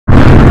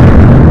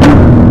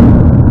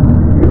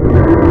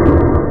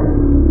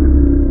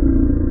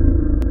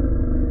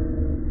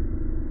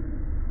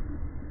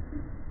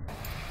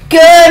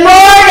Good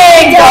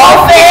morning,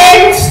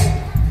 Dolphins!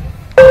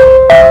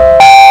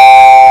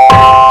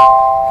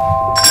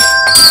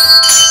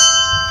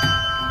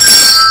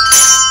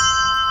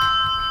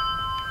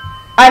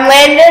 I'm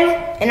Landon.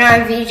 And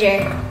I'm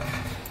VJ.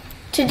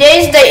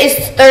 Today's date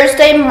is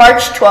Thursday,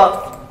 March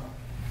 12th.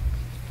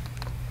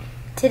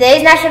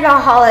 Today's national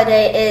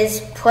holiday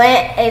is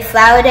Plant a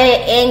Flower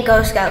Day and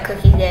Girl Scout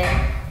Cookie Day.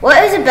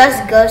 What is the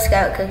best Girl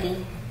Scout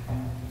cookie?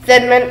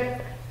 Thin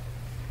Mint.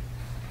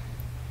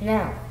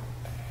 No.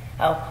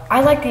 Oh, I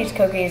like these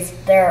cookies.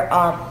 They're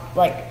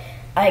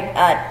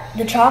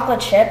the chocolate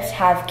chips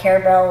have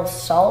caramel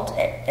salt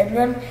in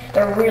them.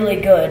 They're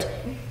really good.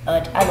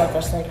 I love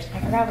those things. I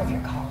forgot what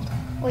they're called.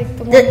 Like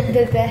the one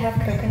that have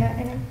coconut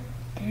in them?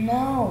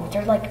 No,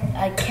 they're like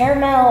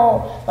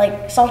caramel,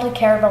 like salted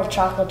caramel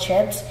chocolate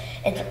chips,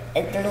 and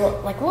they're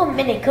like little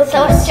mini cookies.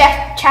 So it's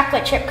just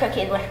chocolate chip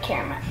cookies with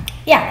caramel.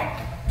 Yeah.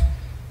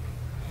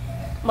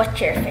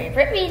 What's your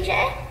favorite, VJ?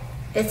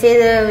 It's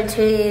either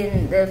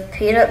between the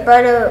peanut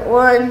butter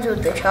ones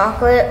with the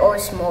chocolate or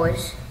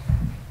s'mores.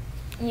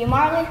 You,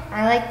 Marley?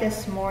 I like the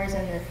s'mores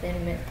and the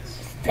Thin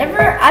Mints.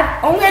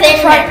 I've only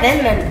ever tried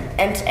Thin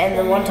Mint and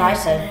the ones I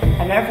said.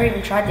 I've never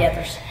even tried the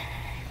others.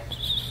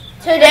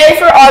 Today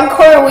for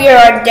Encore, we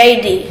are on Day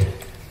D.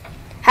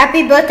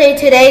 Happy birthday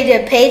today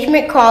to Paige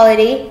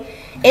McQuality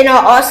and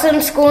our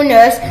awesome school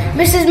nurse,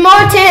 Mrs.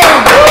 Martin!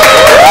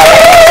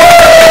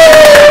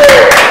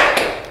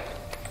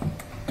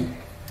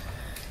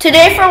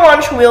 Today for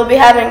lunch, we'll be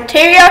having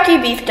teriyaki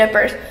beef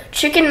dippers,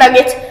 chicken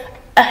nuggets,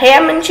 a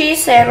ham and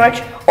cheese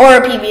sandwich, or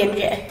a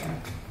PB&J.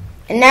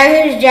 And now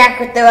here's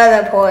Jack with the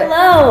weather report.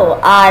 Hello,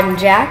 I'm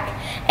Jack,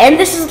 and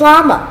this is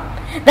Llama.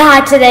 The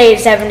high today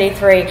is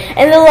 73,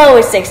 and the low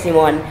is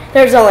 61.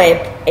 There's only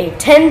a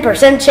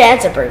 10%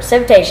 chance of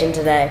precipitation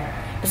today.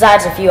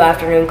 Besides a few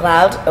afternoon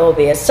clouds, it will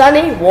be a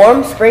sunny,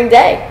 warm spring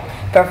day.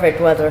 Perfect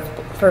weather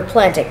for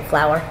planting a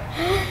flower.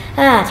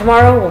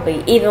 Tomorrow will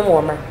be even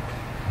warmer.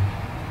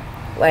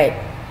 Wait,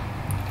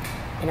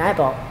 an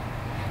eyeball.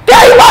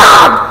 Billy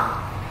Bob!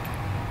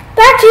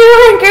 Back to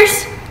you,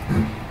 Anchors.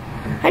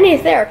 I need a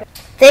therapist.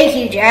 Thank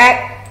you,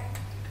 Jack.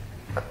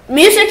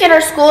 Music in our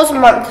school's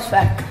month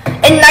fact.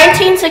 In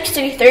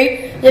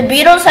 1963, the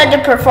Beatles had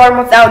to perform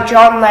without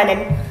John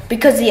Lennon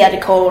because he had a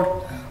cold.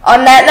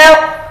 On that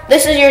note,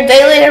 this is your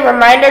daily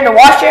reminder to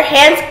wash your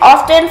hands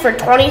often for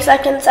 20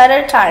 seconds at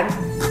a time.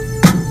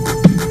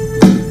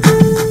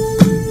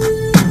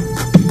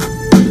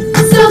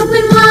 Soap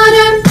and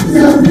water,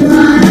 soap and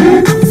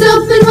water,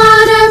 soap and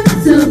water,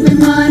 soap and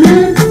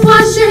water.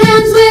 Wash your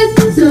hands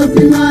with soap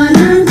and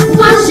water.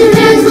 Wash your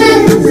hands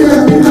with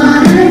soap and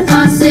water.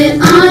 Faucet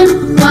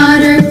on,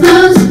 water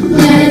flows.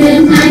 Get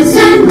it nice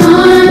and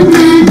warm.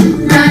 Then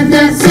grab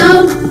that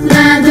soap,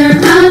 lather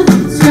up,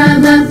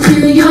 scrub up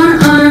to your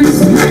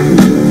arms.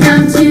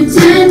 Count to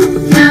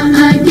 10, count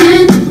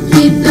again.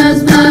 Keep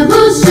those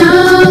bubbles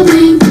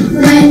showing.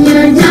 When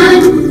you're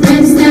done,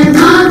 rinse them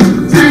off.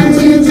 Time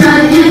to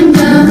dry and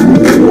go.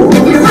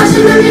 If you're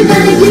washing them, you're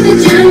gonna keep the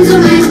germs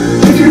away.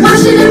 If you're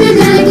washing them, you're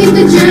gonna keep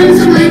the germs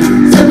away.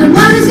 Soap and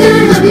water's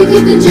gonna help you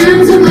keep the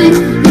germs away.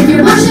 If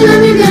you're washing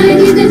them, you're gonna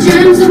keep the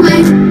germs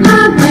away.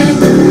 Away,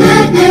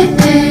 hey, hey,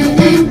 hey,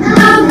 hey.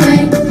 Away,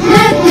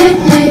 hey, hey,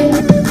 hey.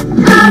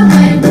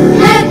 Away,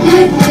 hey,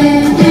 hey, hey,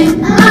 hey.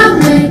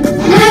 Away,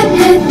 hey,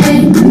 hey,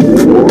 hey.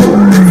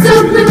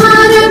 Soap and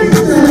water,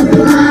 soap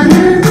and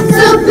water,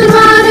 soap and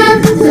water,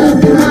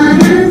 soap and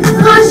water.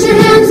 Wash your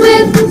hands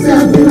with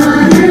soap and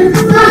water.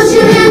 Wash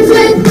your hands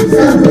with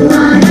soap and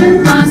water.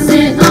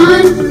 Faucet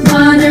on,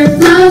 water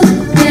flows.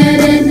 Get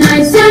it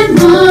nice and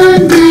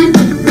warm. Then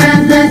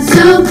grab that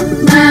soap,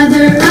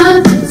 lather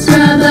up,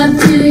 scrub up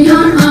to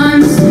your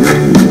arms.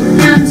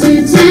 Count to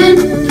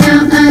 10,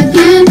 count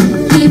again.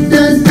 Keep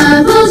those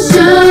bubbles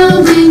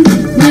showing.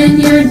 When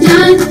you're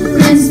done,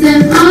 rinse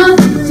them off.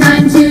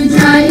 Time to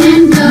dry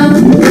and go.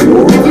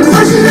 If you're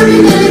washing them,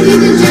 you're gonna keep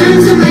the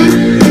germs away.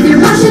 If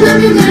you're washing them,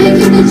 you're gonna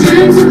keep the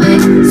germs away.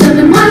 Soap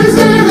and water's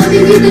gonna help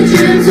you keep the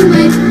germs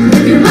away.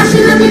 If you're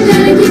washing them, you're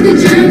gonna keep the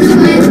germs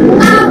away.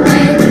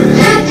 Away,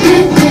 hey,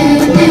 hey, hey,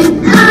 hey.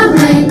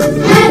 Away,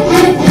 hey,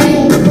 hey, hey.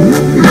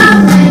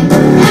 Away,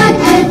 hey,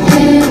 hey,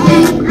 hey,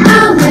 hey.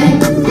 Away,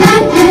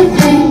 hey, hey,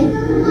 hey.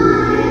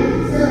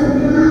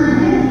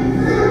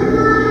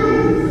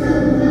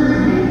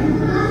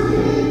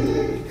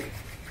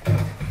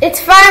 It's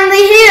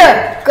finally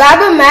here! Grab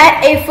a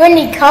mat, a friend,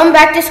 and come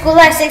back to school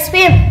at 6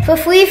 p.m. for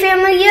free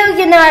family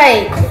yoga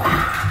night!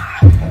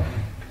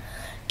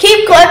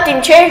 Keep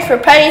collecting change for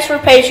pennies for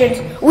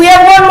patients. We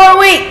have one more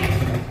week.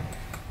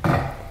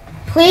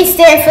 Please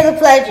stand for the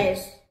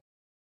pledges.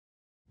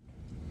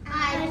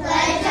 I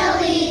pledge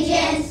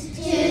allegiance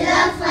to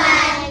the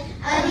flag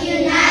of the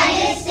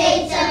United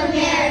States of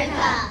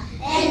America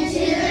and to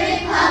the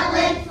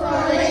republic for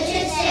which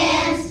it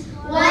stands,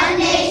 one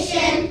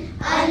nation,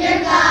 under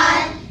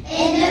God,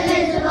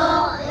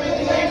 indivisible,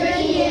 with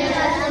liberty and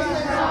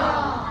justice for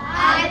all.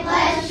 I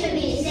pledge to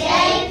be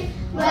safe,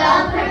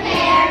 well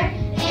prepared,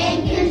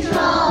 in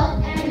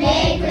control, and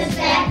make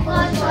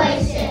respectful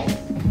choices.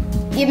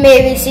 You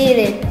may be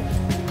seated.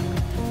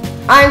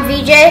 I'm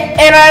VJ.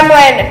 And I'm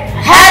Landon.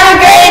 Have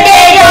a great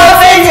day,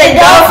 Dolphins, and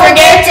don't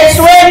forget to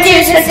swim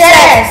to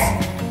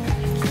success.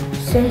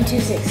 Swim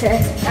to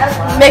success.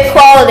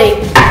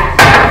 McQuality.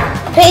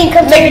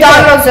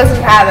 McDonald's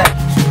doesn't have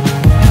it.